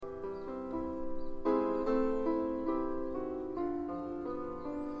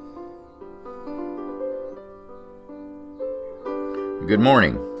Good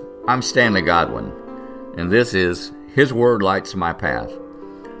morning. I'm Stanley Godwin, and this is His Word Lights My Path,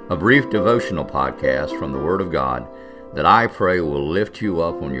 a brief devotional podcast from the Word of God that I pray will lift you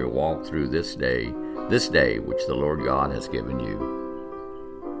up on your walk through this day which the Lord God has given you.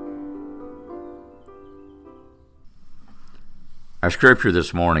 Our scripture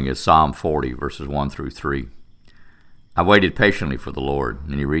this morning is Psalm 40, verses 1 through 3. I waited patiently for the Lord,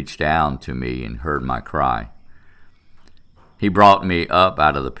 and He reached down to me and heard my cry. He brought me up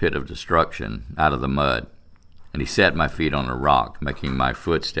out of the pit of destruction, out of the mud, and He set my feet on a rock, making my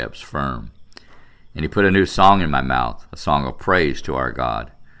footsteps firm. And He put a new song in my mouth, a song of praise to our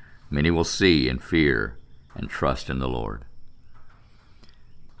God. Many will see and fear and trust in the Lord.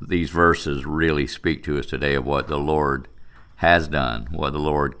 These verses really speak to us today of what the Lord has done, what the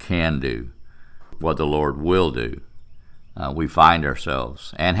Lord can do, what the Lord will do. We find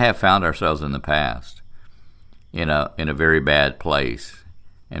ourselves, and have found ourselves in the past, in a very bad place,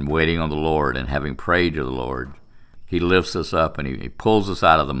 and waiting on the Lord and having prayed to the Lord. He lifts us up and he pulls us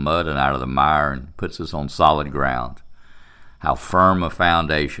out of the mud and out of the mire and puts us on solid ground. How firm a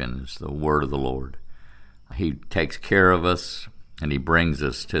foundation is the word of the Lord. He takes care of us, and He brings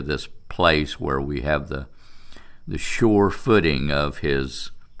us to this place where we have the sure footing of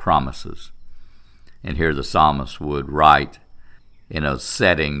His promises. And here the psalmist would write in a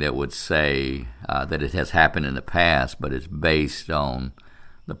setting that would say that it has happened in the past, but it's based on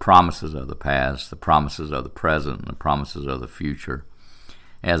the promises of the past, the promises of the present, and the promises of the future.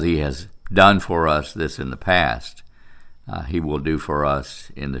 As He has done for us this in the past, He will do for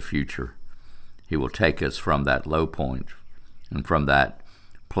us in the future. He will take us from that low point and from that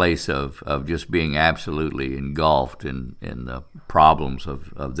place of just being absolutely engulfed in the problems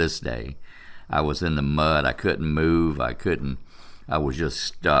of this day. I was in the mud. I couldn't move. I was just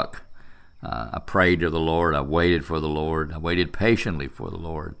stuck. I prayed to the Lord. I waited for the Lord. I waited patiently for the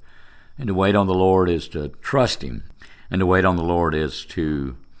Lord. And to wait on the Lord is to trust Him. And to wait on the Lord is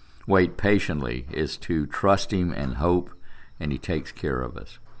to wait patiently, is to trust Him and hope, and He takes care of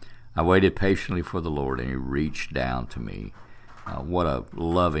us. I waited patiently for the Lord, and He reached down to me. What a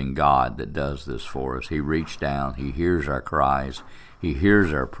loving God that does this for us. He reached down. He hears our cries. He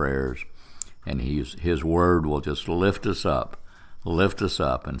hears our prayers. And His word will just lift us up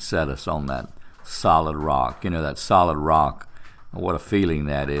and set us on that solid rock. You know, that solid rock, what a feeling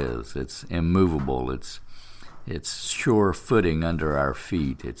that is. It's immovable. It's sure footing under our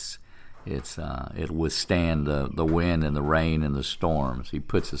feet. It'll withstand the wind and the rain and the storms. He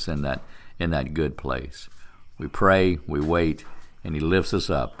puts us in that good place. We pray, we wait, and He lifts us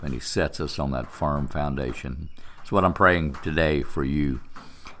up, and He sets us on that firm foundation. So what I'm praying today for you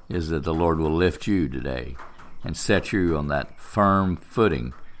is that the Lord will lift you today and set you on that firm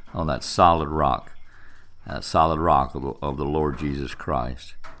footing, on that solid rock of the Lord Jesus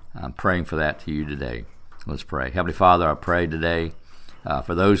Christ. I'm praying for that to you today. Let's pray. Heavenly Father, I pray today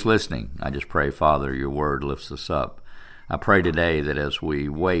for those listening. I just pray, Father, your word lifts us up. I pray today that as we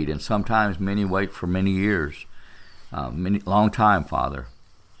wait, and sometimes many wait for many years, long time, Father,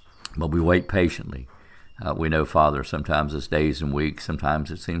 but we wait patiently. We know, Father, sometimes it's days and weeks,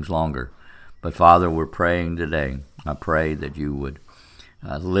 sometimes it seems longer. But, Father, we're praying today. I pray that you would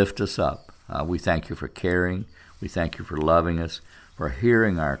lift us up. We thank you for caring. We thank you for loving us, for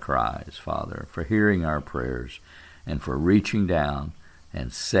hearing our cries, Father, for hearing our prayers, and for reaching down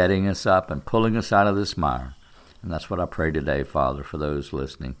and setting us up and pulling us out of this mire. And that's what I pray today, Father, for those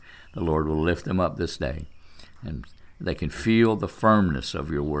listening. The Lord will lift them up this day, and they can feel the firmness of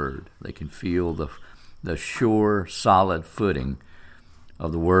your word. They can feel the sure, solid footing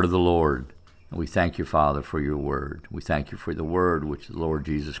of the word of the Lord. And we thank you, Father, for your word. We thank you for the word, which is the Lord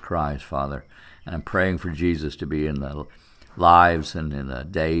Jesus Christ, Father. And I'm praying for Jesus to be in the lives and in the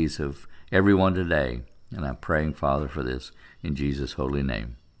days of everyone today. And I'm praying, Father, for this in Jesus' holy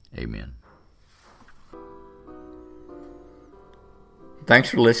name. Amen. Thanks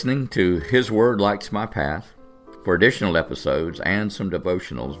for listening to His Word Lights My Path. For additional episodes and some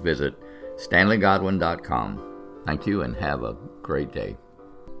devotionals, visit StanleyGodwin.com. Thank you, and have a great day.